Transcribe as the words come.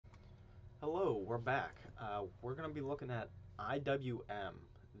Hello, we're back. We're going to be looking at IWM.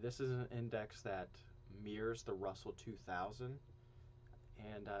 This is an index that mirrors the Russell 2000.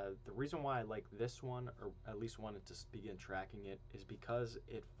 And the reason why I like this one, or at least wanted to begin tracking it, is because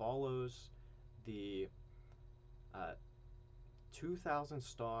it follows the uh, 2000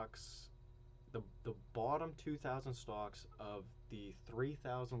 stocks, the bottom 2000 stocks of the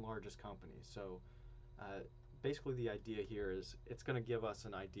 3,000 largest companies. So uh, basically, the idea here is it's going to give us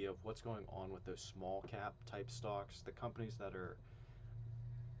an idea of what's going on with those small cap type stocks, the companies that are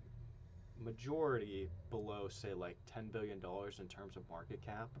majority below, say, like $10 billion in terms of market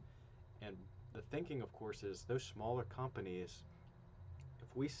cap. And the thinking, of course, is those smaller companies,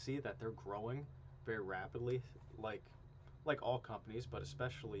 if we see that they're growing very rapidly, like all companies, but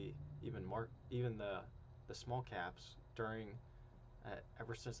especially even the small caps during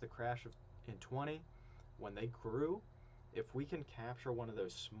ever since the crash of in 20, when they grew, if we can capture one of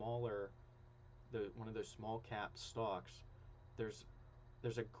those small cap stocks, there's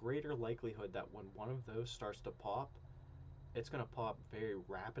there's a greater likelihood that when one of those starts to pop, it's going to pop very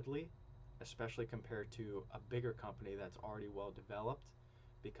rapidly, especially compared to a bigger company that's already well developed.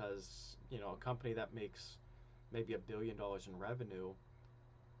 Because a company that makes maybe $1 billion in revenue,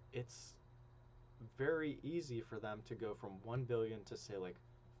 it's very easy for them to go from 1 billion to say like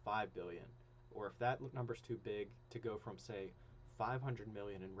 5 billion, or if that number's too big, to go from say 500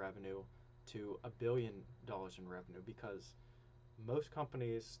 million in revenue to $1 billion in revenue, because most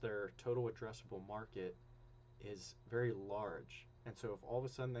companies, their total addressable market is very large. And so if all of a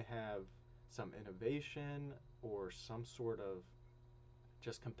sudden they have some innovation or some sort of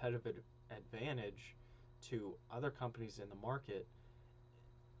just competitive advantage to other companies in the market,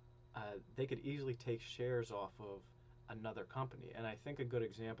 they could easily take shares off of another company. And I think a good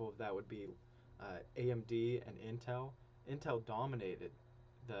example of that would be AMD and Intel. Intel dominated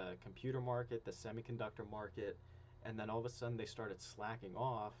the computer market, the semiconductor market, and then all of a sudden they started slacking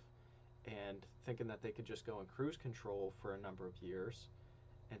off and thinking that they could just go in cruise control for a number of years.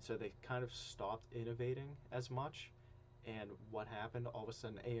 And so they kind of stopped innovating as much. And what happened? All of a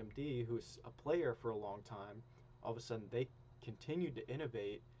sudden, AMD, who's a player for a long time, all of a sudden they continued to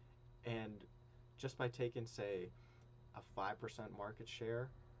innovate, and just by taking, say, a 5% market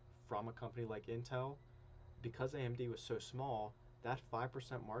share from a company like Intel, because AMD was so small, that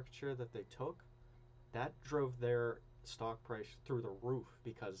 5% market share that they took, that drove their stock price through the roof.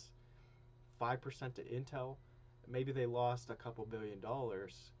 Because 5% to Intel, maybe they lost a couple $1 billion,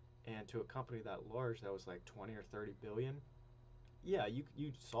 and to a company that large that was like 20 or 30 billion, yeah, you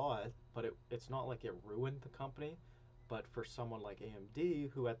saw it, but it's not like it ruined the company. But for someone like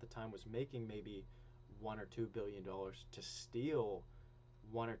AMD, who at the time was making maybe $1 or $2 billion, to steal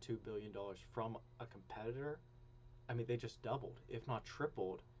 $1 or $2 billion from a competitor, I mean, they just doubled, if not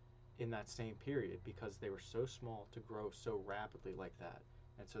tripled, in that same period, because they were so small to grow so rapidly like that.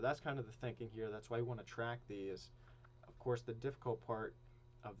 And so that's kind of the thinking here. That's why we want to track these. Of course, the difficult part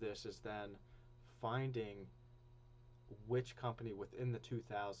of this is then finding which company within the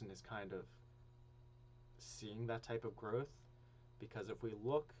 2000 is kind of seeing that type of growth. Because if we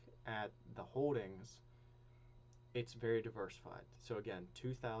look at the holdings, it's very diversified. So again,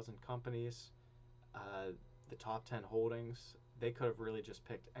 2,000 companies, uh, the top 10 holdings, they could have really just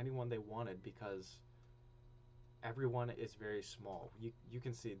picked anyone they wanted, because everyone is very small. You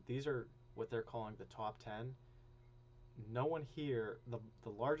can see these are what they're calling the top 10. No one here, the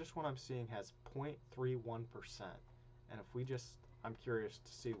largest one I'm seeing has 0.31%. And if we just, I'm curious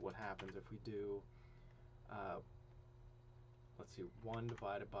to see what happens if we do, uh, let's see, 1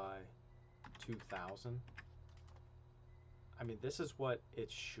 divided by 2,000. I mean, this is what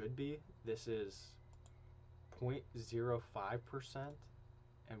it should be. This is 0.05%,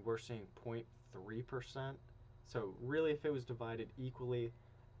 and we're seeing 0.3%. So really, if it was divided equally,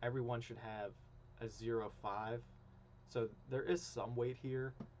 everyone should have a 0.5. So there is some weight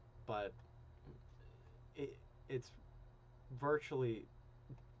here, but it's virtually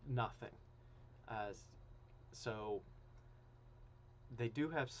nothing. So they do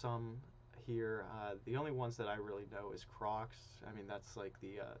have some here. The only ones that I really know is Crocs. I mean, that's like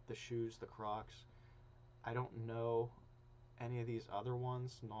the shoes, the Crocs. I don't know any of these other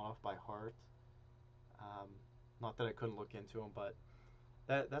ones, not off by heart. Um, Not that I couldn't look into them, but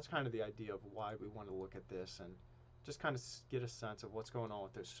that's kind of the idea of why we want to look at this, and just kind of get a sense of what's going on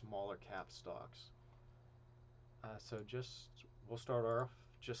with those smaller cap stocks. So just we'll start off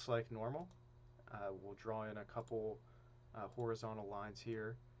just like normal. We'll draw in a couple horizontal lines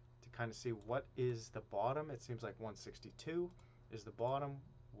here to kind of see what is the bottom. It seems like 162 is the bottom.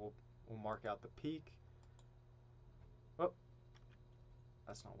 We'll mark out the peak. Oh,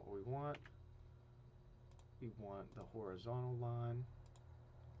 That's not what we want. We want the horizontal line.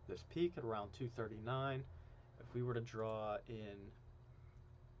 This peak at around 239. If we were to draw in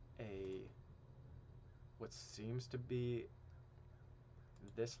a what seems to be,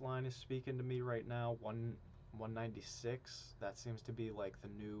 this line is speaking to me right now, 196. That seems to be like the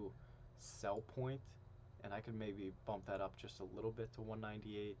new sell point, and I could maybe bump that up just a little bit to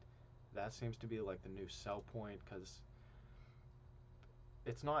 198. That seems to be like the new sell point because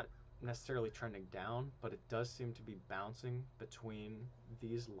it's not necessarily trending down, but it does seem to be bouncing between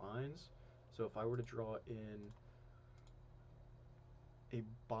these lines. So if I were to draw in a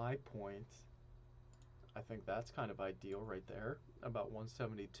buy point, I think that's kind of ideal right there, about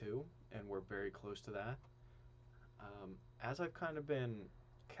 172, and we're very close to that. As I've kind of been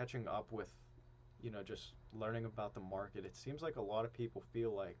catching up with, just learning about the market, it seems like a lot of people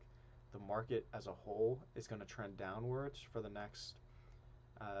feel like the market as a whole is going to trend downwards for the next,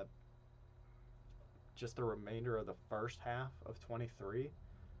 uh, just the remainder of the first half of 23.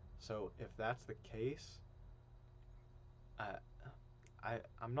 So if that's the case, uh,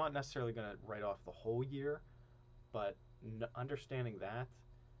 I'm not necessarily going to write off the whole year, but understanding that,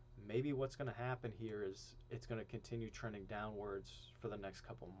 maybe what's going to happen here is it's going to continue trending downwards for the next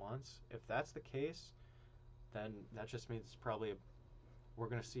couple months. If that's the case, then that just means it's probably we're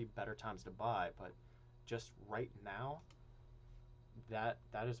going to see better times to buy. But just right now, that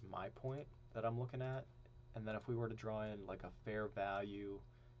is my point that I'm looking at. And then if we were to draw in like a fair value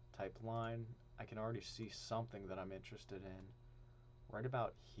type line, I can already see something that I'm interested in right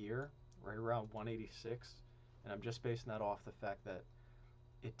about here, right around 186. And I'm just basing that off the fact that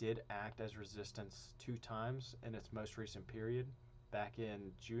it did act as resistance 2 times in its most recent period, back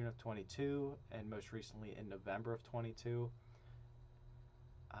in June of 22 and most recently in November of 22.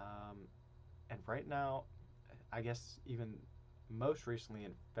 And right now, I guess even most recently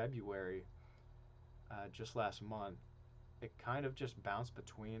in February, just last month, it kind of just bounced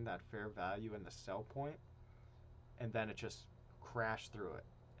between that fair value and the sell point, and then it just crashed through it.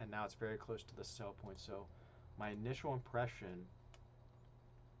 And now it's very close to the sell point. So my initial impression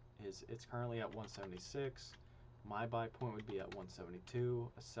is it's currently at 176. My buy point would be at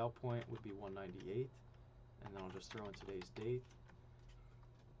 172. A sell point would be 198. And then I'll just throw in today's date.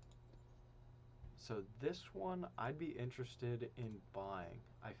 So this one, I'd be interested in buying.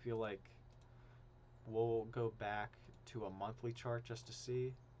 I feel like we'll go back to a monthly chart just to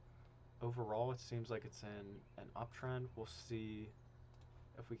see. Overall, it seems like it's in an uptrend. We'll see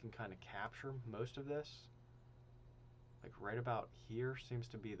if we can kind of capture most of this. Like right about here seems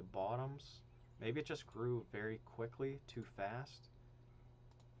to be the bottoms. Maybe it just grew very quickly, too fast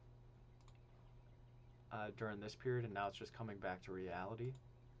during this period, and now it's just coming back to reality.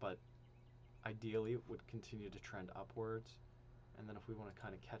 But ideally, it would continue to trend upwards. And then if we want to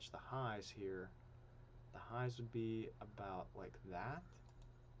kind of catch the highs here, the highs would be about like that.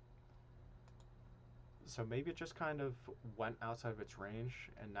 So maybe it just kind of went outside of its range,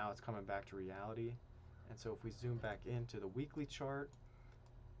 and now it's coming back to reality. And so if we zoom back into the weekly chart,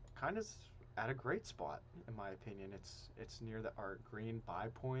 kind of at a great spot in my opinion. It's near our green buy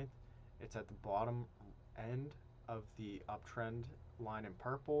point. It's at the bottom end of the uptrend line in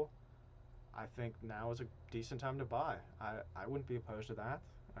purple. I think now is a decent time to buy. I wouldn't be opposed to that.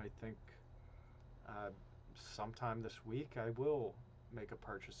 I think uh, sometime this week I will make a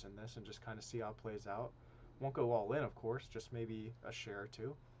purchase in this and just kind of see how it plays out. Won't go all in, of course, just maybe a share or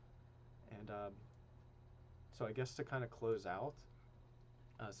two. And so I guess to kind of close out,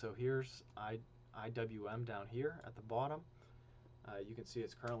 so here's IWM down here at the bottom. You can see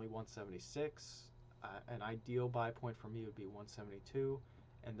it's currently 176. An ideal buy point for me would be 172,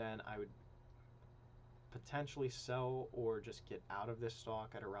 and then I would potentially sell or just get out of this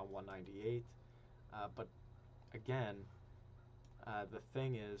stock at around 198. But again, the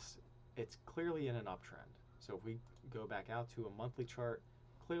thing is, it's clearly in an uptrend. So if we go back out to a monthly chart,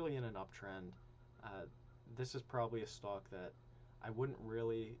 clearly in an uptrend, this is probably a stock that I wouldn't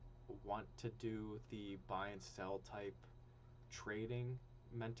really want to do the buy and sell type trading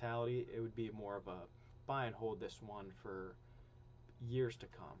mentality. It would be more of a buy and hold this one for years to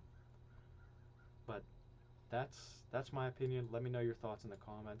come. But that's my opinion. Let me know your thoughts in the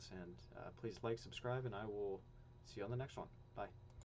comments, and please like, subscribe, and I will see you on the next one. Bye.